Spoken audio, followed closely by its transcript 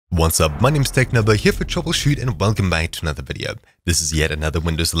What's up, my name's TechNubber here for Troubleshoot and welcome back to another video. This is yet another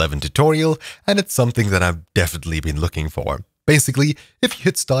Windows 11 tutorial and it's something that I've definitely been looking for. Basically, if you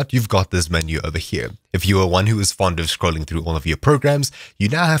hit start, you've got this menu over here. If you are one who is fond of scrolling through all of your programs, you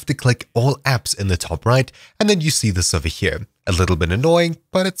now have to click all apps in the top right and then you see this over here. A little bit annoying,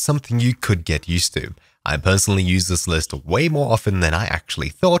 but it's something you could get used to. I personally use this list way more often than I actually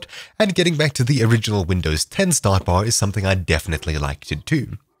thought, and getting back to the original Windows 10 start bar is something I definitely like to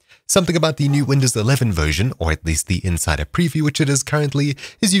do. Something about the new Windows 11 version, or at least the insider preview which it is currently,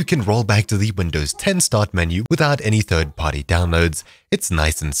 is you can roll back to the Windows 10 start menu without any third-party downloads. It's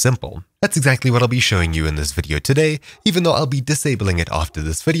nice and simple. That's exactly what I'll be showing you in this video today, even though I'll be disabling it after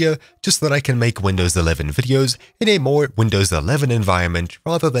this video, just so that I can make Windows 11 videos in a more Windows 11 environment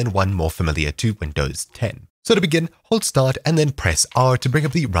rather than one more familiar to Windows 10. So to begin, hold start and then press R to bring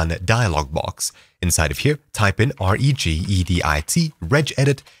up the Run dialog box. Inside of here, type in regedit,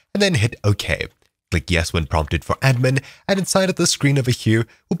 regedit, and then hit OK. Click yes when prompted for admin, and inside of the screen over here,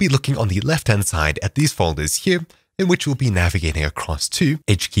 we'll be looking on the left-hand side at these folders here, in which we'll be navigating across to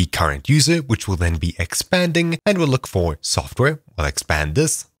HKey current user, which will then be expanding, and we'll look for software, we'll expand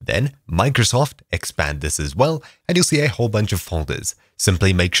this, then Microsoft, expand this as well, and you'll see a whole bunch of folders.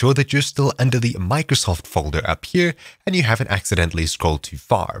 Simply make sure that you're still under the Microsoft folder up here and you haven't accidentally scrolled too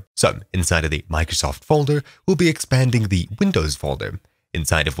far. So inside of the Microsoft folder, we'll be expanding the Windows folder.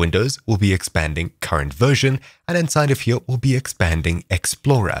 Inside of Windows, we'll be expanding CurrentVersion, and inside of here, we'll be expanding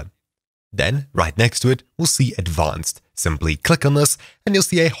Explorer. Then, right next to it, we'll see Advanced. Simply click on this, and you'll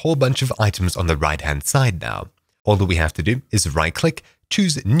see a whole bunch of items on the right-hand side now. All that we have to do is right-click,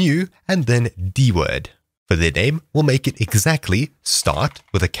 choose New, and then DWord. For the name, we'll make it exactly start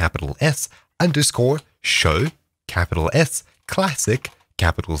with a capital S, underscore, show, capital S, classic,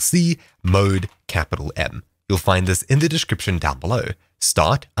 capital C, mode, capital M. You'll find this in the description down below.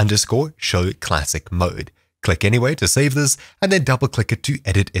 Start underscore show classic mode. Click anywhere to save this and then double click it to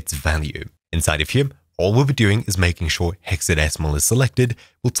edit its value. Inside of here, all we'll be doing is making sure hexadecimal is selected.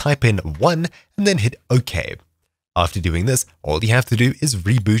 We'll type in 1 and then hit OK. After doing this, all you have to do is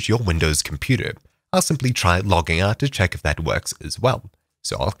reboot your Windows computer. I'll simply try logging out to check if that works as well.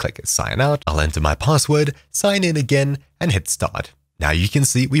 So I'll click sign out, I'll enter my password, sign in again and hit start. Now you can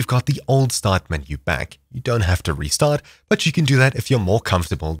see we've got the old start menu back. You don't have to restart, but you can do that if you're more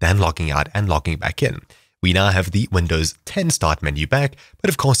comfortable than logging out and logging back in. We now have the Windows 10 start menu back, but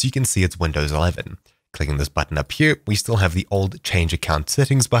of course you can see it's Windows 11. Clicking this button up here, we still have the old change account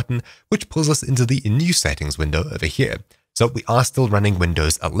settings button, which pulls us into the new settings window over here. So we are still running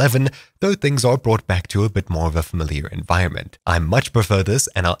Windows 11, though things are brought back to a bit more of a familiar environment. I much prefer this,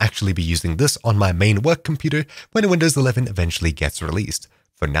 and I'll actually be using this on my main work computer when Windows 11 eventually gets released.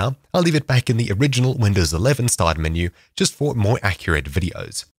 For now, I'll leave it back in the original Windows 11 start menu just for more accurate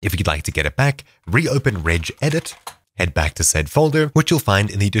videos. If you'd like to get it back, reopen regedit, head back to said folder, which you'll find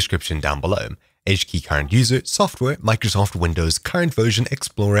in the description down below. HKey current user, software, Microsoft Windows, CurrentVersion,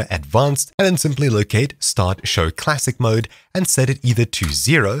 Explorer, Advanced, and then simply locate Start Show Classic Mode and set it either to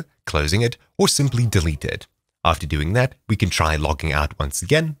 0, closing it, or simply delete it. After doing that, we can try logging out once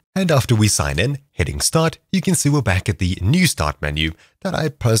again, and after we sign in, hitting Start, you can see we're back at the new Start menu that I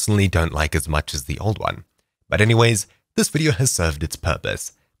personally don't like as much as the old one. But anyways, this video has served its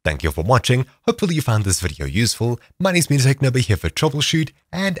purpose. Thank you for watching, hopefully you found this video useful. My name's TechNubber here for Troubleshoot,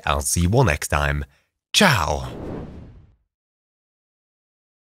 and I'll see you all next time. Ciao!